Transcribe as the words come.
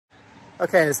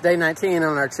Okay, it's day 19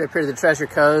 on our trip here to the Treasure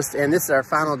Coast, and this is our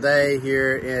final day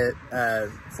here at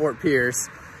Fort Pierce.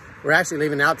 We're actually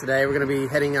leaving out today. We're going to be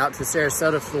heading out to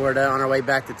Sarasota, Florida on our way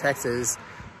back to Texas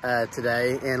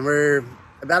today, and we're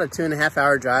about a 2.5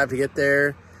 hour drive to get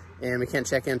there, and we can't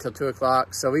check in until 2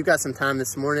 o'clock. So we've got some time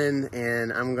this morning,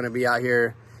 and I'm going to be out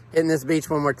here hitting this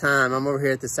beach one more time. I'm over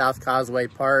here at the South Causeway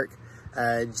Park,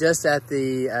 just at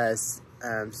the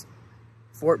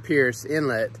Fort Pierce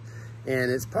Inlet.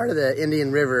 And it's part of the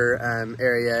Indian River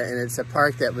area, and it's a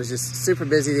park that was just super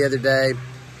busy the other day.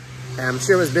 I'm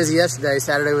sure it was busy yesterday.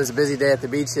 Saturday was a busy day at the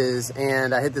beaches,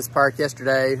 and I hit this park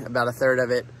yesterday, about a third of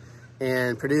it,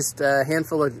 and produced a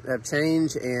handful of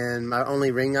change, and my only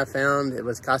ring I found, it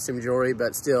was costume jewelry,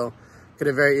 but still could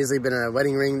have very easily been a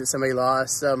wedding ring that somebody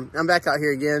lost. So I'm back out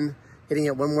here again, hitting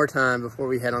it one more time before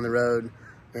we head on the road.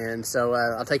 And so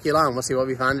I'll take you along. We'll see what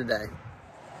we find today.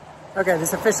 Okay, this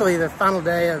is officially the final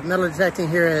day of metal detecting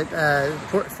here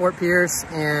at Fort Pierce,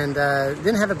 and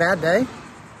didn't have a bad day.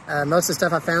 Most of the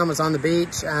stuff I found was on the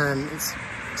beach. It's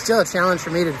still a challenge for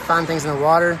me to find things in the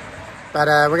water, but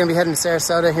we're gonna be heading to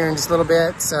Sarasota here in just a little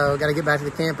bit, so gotta get back to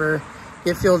the camper,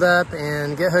 get fueled up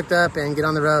and get hooked up and get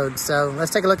on the road. So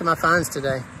let's take a look at my finds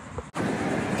today.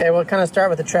 Okay, we'll kind of start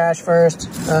with the trash first.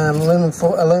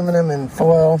 Aluminum and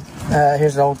foil.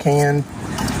 Here's the old can.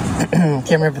 Can't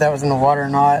remember if that was in the water or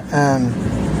not.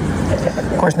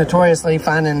 Of course, notoriously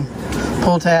finding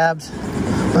pull tabs.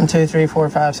 1, 2, 3, 4,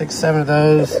 5, 6, 7 of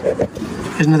those.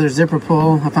 Here's another zipper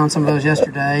pull. I found some of those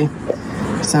yesterday.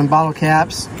 Some bottle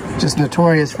caps, just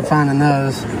notorious for finding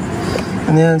those.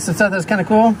 And then some stuff that's kind of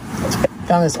cool.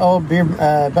 Found this old beer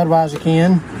Budweiser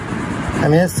can. I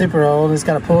mean, it's super old. It's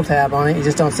got a pull tab on it. You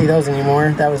just don't see those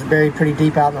anymore. That was buried pretty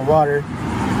deep out in the water.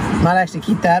 Might actually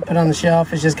keep that, put on the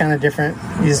shelf. It's just kind of different.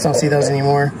 You just don't see those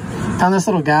anymore. Found this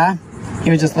little guy.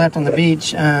 He was just left on the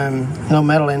beach. No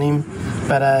metal in him,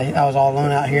 but I was all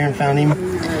alone out here and found him.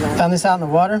 Found this out in the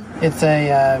water. It's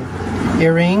a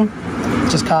earring,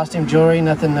 just costume jewelry,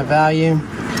 nothing of value.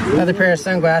 Another pair of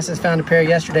sunglasses. Found a pair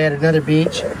yesterday at another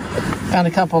beach. Found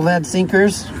a couple lead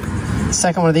sinkers. The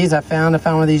second one of these I found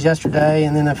one of these yesterday,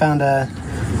 and then I found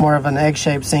more of an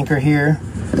egg-shaped sinker here.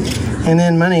 And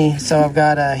then money, so I've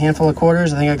got a handful of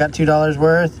quarters. I think I got $2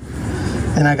 worth.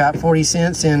 And I got 40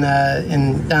 cents in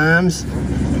dimes,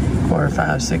 4,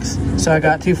 5, 6. So I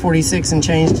got $2.46 in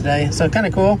change today. So kind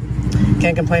of cool.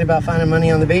 Can't complain about finding money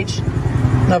on the beach.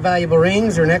 No valuable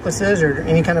rings or necklaces or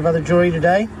any kind of other jewelry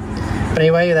today. But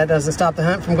anyway, that doesn't stop the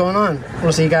hunt from going on.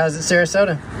 We'll see you guys at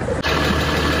Sarasota.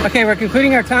 Okay, we're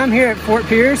concluding our time here at Fort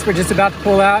Pierce. We're just about to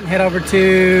pull out and head over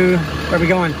to, where are we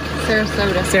going?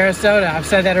 Sarasota. Sarasota. I've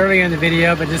said that earlier in the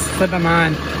video, but just slipped my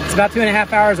mind. It's about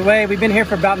 2.5 hours away. We've been here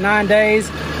for about 9 days,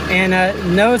 and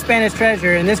no Spanish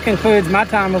treasure. And this concludes my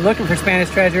time of looking for Spanish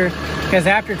treasure, because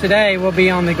after today, we'll be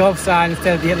on the Gulf side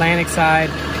instead of the Atlantic side.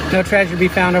 No treasure to be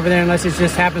found over there unless it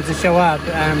just happens to show up.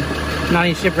 Not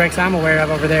any shipwrecks I'm aware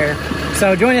of over there.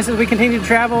 So join us as we continue to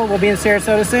travel. We'll be in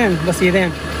Sarasota soon. We'll see you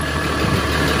then.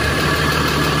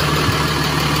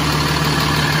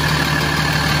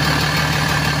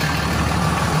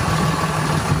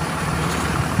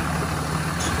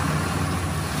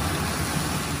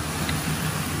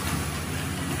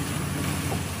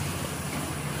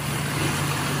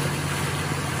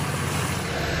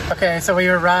 Okay, so we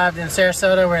arrived in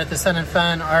Sarasota. We're at the Sun and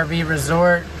Fun RV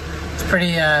Resort. It's a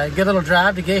pretty good little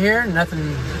drive to get here.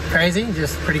 Nothing crazy,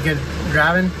 just pretty good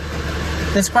driving.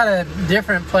 It's quite a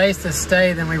different place to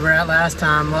stay than we were at last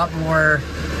time. A lot more,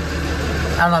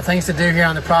 I don't know, things to do here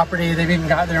on the property. They've even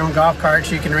got their own golf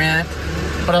carts you can rent.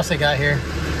 What else they got here?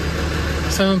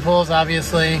 Swimming pools,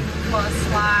 obviously. Well, a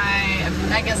slide, a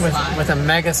mega slide. With a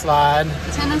mega slide.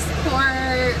 Tennis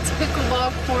courts,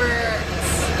 pickleball courts.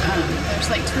 There's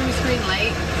like 2 or 3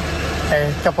 lakes. Okay,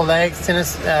 a couple lakes,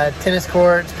 tennis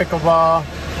courts, pickleball,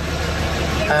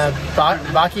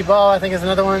 bocce ball, I think is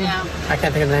another one. Yeah. I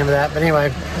can't think of the name of that, but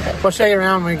anyway, we'll show you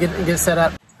around when we get set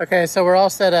up. Okay, so we're all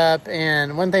set up,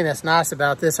 and one thing that's nice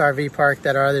about this RV park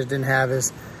that our others didn't have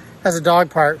is has a dog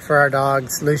park for our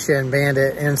dogs, Lucia and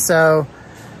Bandit. And so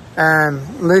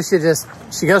Lucia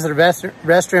she goes to the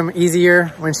restroom easier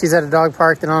when she's at a dog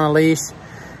park than on a leash.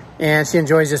 And she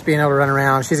enjoys just being able to run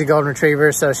around. She's a golden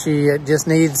retriever, so she just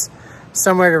needs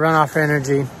somewhere to run off her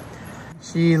energy.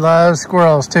 She loves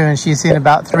squirrels too, and she's seen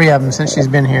about 3 of them since she's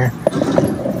been here.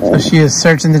 So she is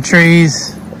searching the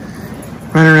trees,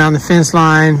 running around the fence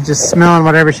line, just smelling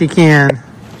whatever she can.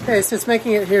 Okay, since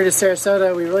making it here to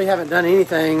Sarasota, we really haven't done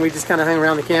anything. We just kind of hung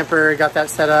around the camper, got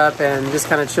that set up, and just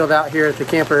kind of chilled out here at the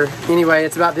camper. Anyway,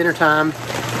 it's about dinner time,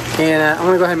 and I'm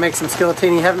gonna go ahead and make some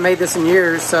skilletini. Haven't made this in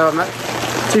years, so I'm not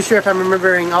too sure if I'm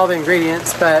remembering all the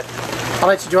ingredients, but I'll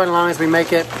let you join along as we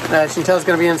make it. Chantel's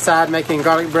going to be inside making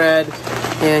garlic bread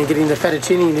and getting the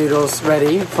fettuccine noodles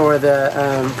ready for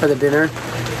the dinner.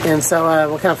 And so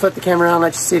we'll kind of flip the camera around and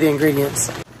let you see the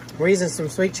ingredients. We're using some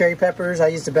sweet cherry peppers. I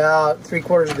used about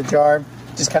 3/4 of the jar.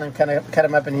 Just kind of cut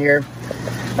them up in here.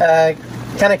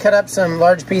 Kind of cut up some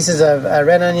large pieces of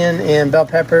red onion and bell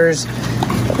peppers.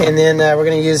 And then we're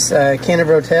going to use a can of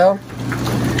Rotel.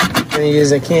 We're going to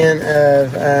use a can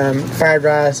of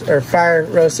fire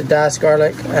roasted diced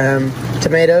garlic,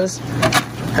 tomatoes,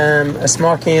 a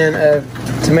small can of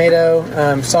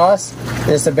tomato sauce, and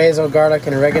it's the basil, garlic,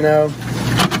 and oregano.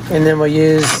 And then we'll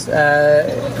use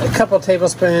a couple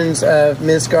tablespoons of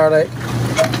minced garlic.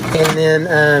 And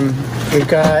then we've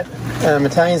got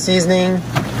Italian seasoning.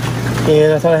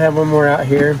 And I thought I had one more out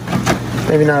here.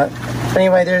 Maybe not.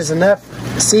 Anyway, there's enough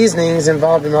seasonings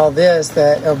involved in all this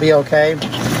that it'll be okay.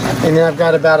 And then I've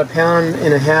got about 1.5 pounds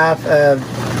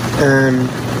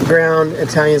of ground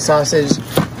Italian sausage.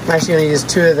 I'm actually going to use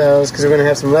 2 of those because we're going to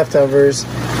have some leftovers.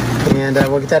 And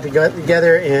we'll get that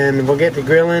together and we'll get to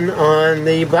grilling on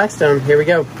the Blackstone. Here we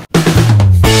go.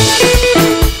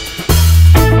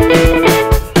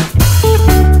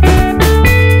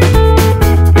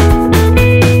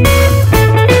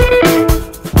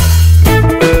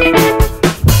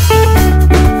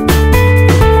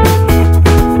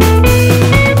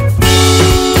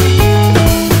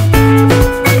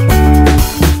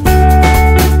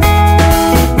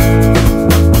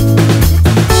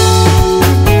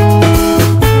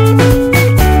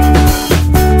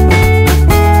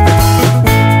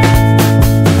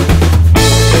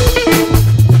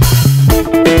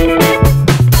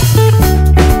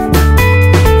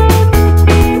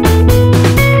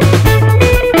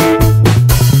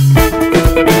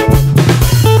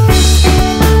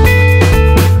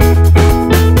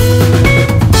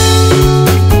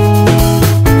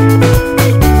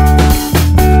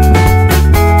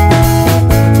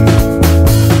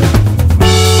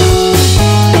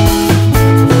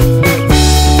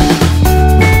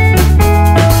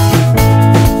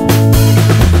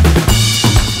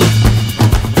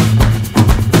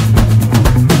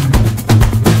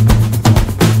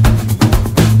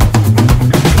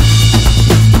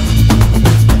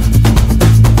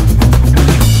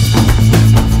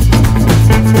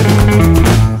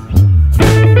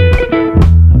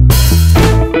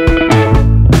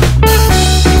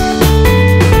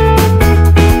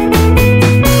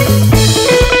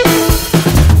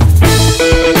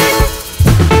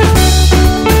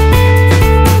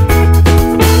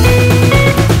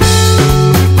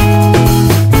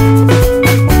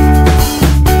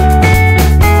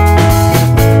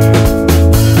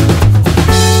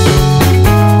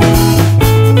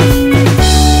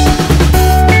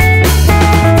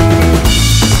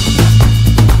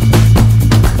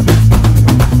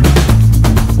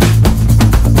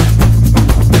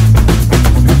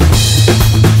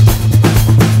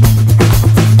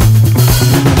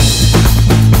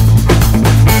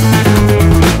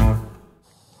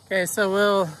 Okay, so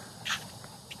we'll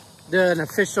do an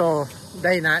official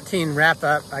day 19 wrap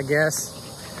up, I guess.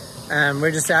 We're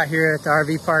just out here at the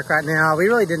RV park right now. We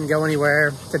really didn't go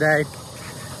anywhere today.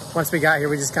 Once we got here,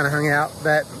 we just kind of hung out,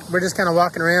 but we're just kind of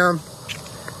walking around.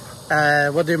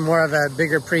 We'll do more of a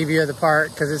bigger preview of the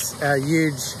park because it's a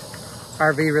huge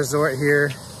RV resort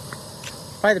here.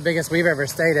 Probably the biggest we've ever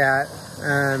stayed at,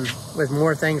 with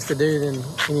more things to do than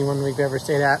anyone we've ever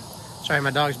stayed at. Sorry,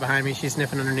 my dog's behind me. She's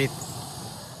sniffing underneath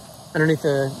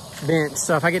the bench.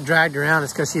 So if I get dragged around,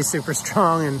 it's because she's super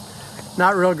strong and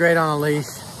not real great on a leash.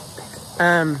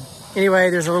 Anyway,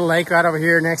 there's a little lake right over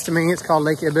here next to me. It's called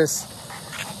Lake Ibis.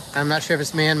 I'm not sure if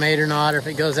it's man-made or not, or if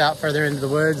it goes out further into the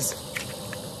woods.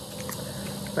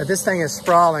 But this thing is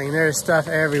sprawling. There's stuff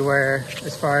everywhere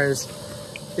as far as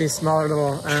these smaller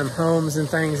little homes and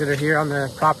things that are here on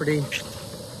the property.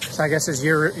 So I guess it's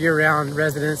year-round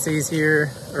residencies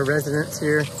here, or residents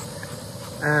here.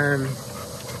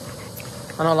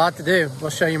 I know a lot to do. We'll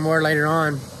show you more later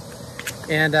on.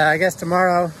 And I guess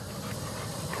tomorrow,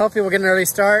 hopefully we'll get an early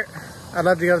start. I'd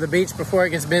love to go to the beach before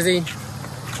it gets busy,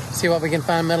 see what we can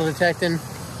find metal detecting,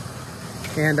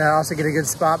 and also get a good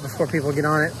spot before people get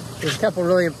on it. There's a couple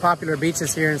really popular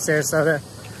beaches here in Sarasota,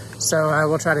 so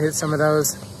we'll try to hit some of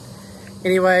those.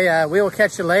 Anyway, we will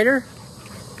catch you later,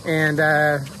 and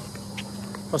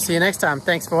we'll see you next time.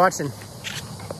 Thanks for watching.